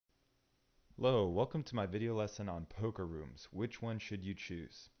Hello, welcome to my video lesson on poker rooms. Which one should you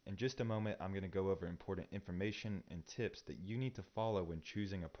choose? In just a moment, I'm going to go over important information and tips that you need to follow when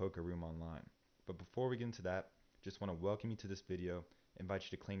choosing a poker room online. But before we get into that, just want to welcome you to this video, invite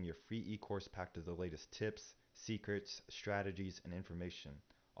you to claim your free e-course packed with the latest tips, secrets, strategies, and information.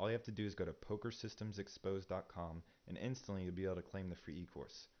 All you have to do is go to pokersystemsexposed.com and instantly you'll be able to claim the free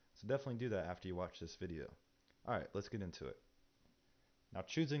e-course. So definitely do that after you watch this video. Alright, let's get into it. Now,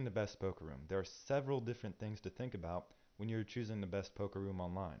 choosing the best poker room. There are several different things to think about when you're choosing the best poker room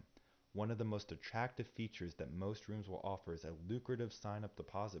online. One of the most attractive features that most rooms will offer is a lucrative sign-up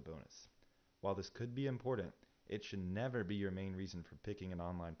deposit bonus. While this could be important, it should never be your main reason for picking an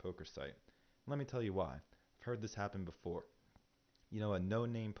online poker site. Let me tell you why. I've heard this happen before. A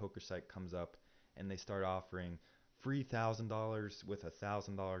no-name poker site comes up and they start offering free $1,000 with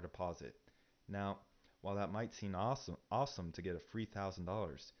 $1,000 deposit. Now, while that might seem awesome to get a free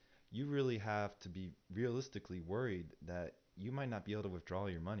 $1,000, you really have to be realistically worried that you might not be able to withdraw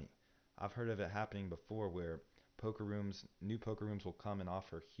your money. I've heard of it happening before where new poker rooms will come and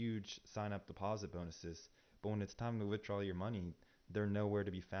offer huge sign-up deposit bonuses, but when it's time to withdraw your money, they're nowhere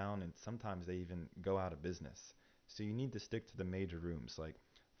to be found, and sometimes they even go out of business. So you need to stick to the major rooms like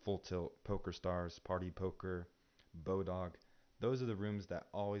Full Tilt, PokerStars, Party Poker, Bodog. Those are the rooms that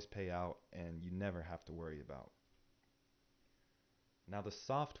always pay out and you never have to worry about. Now the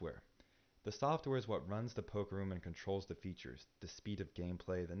software. The software is what runs the poker room and controls the features, the speed of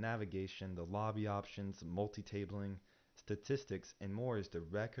gameplay, the navigation, the lobby options, multi-tabling, statistics, and more is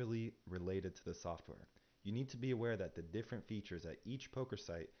directly related to the software. You need to be aware that the different features at each poker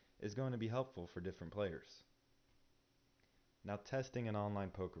site is going to be helpful for different players. Now, testing an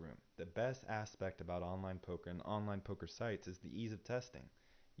online poker room. The best aspect about online poker and online poker sites is the ease of testing.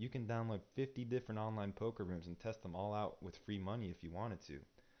 You can download 50 different online poker rooms and test them all out with free money if you wanted to.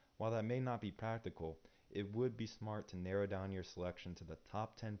 While that may not be practical, it would be smart to narrow down your selection to the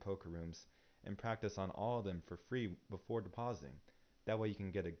top 10 poker rooms and practice on all of them for free before depositing. That way you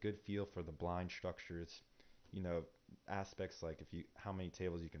can get a good feel for the blind structures, you know, aspects like how many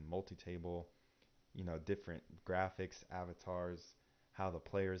tables you can multi-table, different graphics, avatars, how the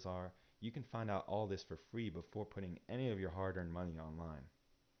players are. You can find out all this for free before putting any of your hard-earned money online.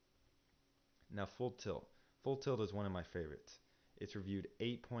 Now, Full Tilt. Full Tilt is one of my favorites. It's reviewed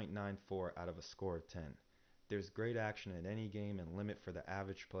 8.94 out of a score of 10. There's great action at any game and limit for the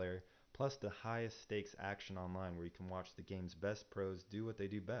average player, plus the highest stakes action online where you can watch the game's best pros do what they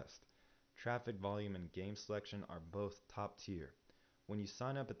do best. Traffic volume and game selection are both top tier. When you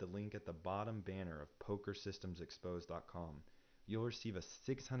sign up at the link at the bottom banner of pokersystemsexposed.com, you'll receive a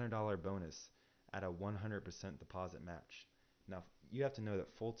 $600 bonus at a 100% deposit match. Now, you have to know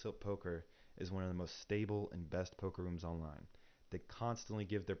that Full Tilt Poker is one of the most stable and best poker rooms online. They constantly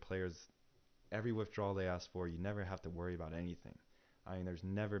give their players every withdrawal they ask for. You never have to worry about anything. I mean, there's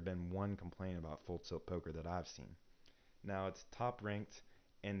never been one complaint about Full Tilt Poker that I've seen. Now, it's top ranked,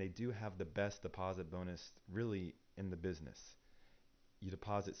 and they do have the best deposit bonus really in the business. You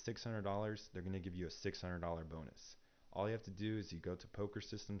deposit $600, they're going to give you a $600 bonus. All you have to do is you go to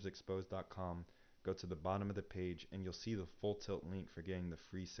pokersystemsexposed.com, go to the bottom of the page, and you'll see the Full Tilt link for getting the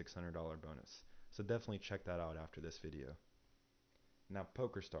free $600 bonus. So definitely check that out after this video. Now,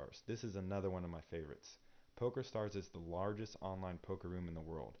 PokerStars. This is another one of my favorites. PokerStars is the largest online poker room in the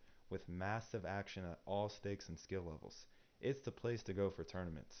world, with massive action at all stakes and skill levels. It's the place to go for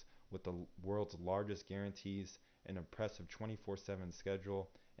tournaments, with the world's largest guarantees, an impressive 24/7 schedule,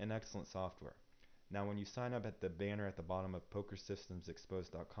 and excellent software. Now, when you sign up at the banner at the bottom of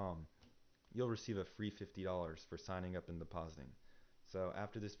pokersystemsexposed.com, you'll receive a free $50 for signing up and depositing. So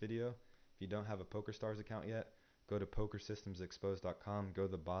after this video, if you don't have a PokerStars account yet, go to pokersystemsexposed.com, go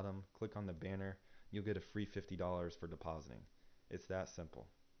to the bottom, click on the banner, you'll get a free $50 for depositing. It's that simple.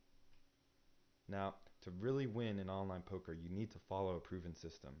 Now, to really win in online poker, you need to follow a proven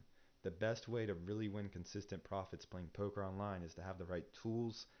system. The best way to really win consistent profits playing poker online is to have the right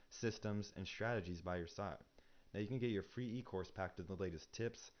tools, systems, and strategies by your side. Now, you can get your free e-course packed with the latest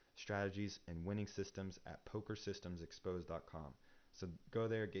tips, strategies, and winning systems at pokersystemsexposed.com. So go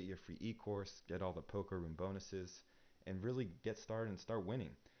there, get your free e-course, get all the poker room bonuses, and really get started and start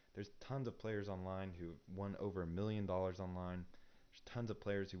winning. There's tons of players online who won over $1 million online. There's tons of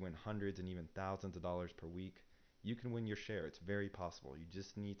players who win hundreds and even thousands of dollars per week. You can win your share. It's very possible. You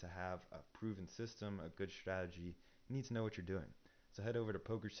just need to have a proven system, a good strategy. You need to know what you're doing. So head over to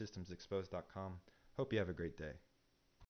pokersystemsexposed.com. Hope you have a great day.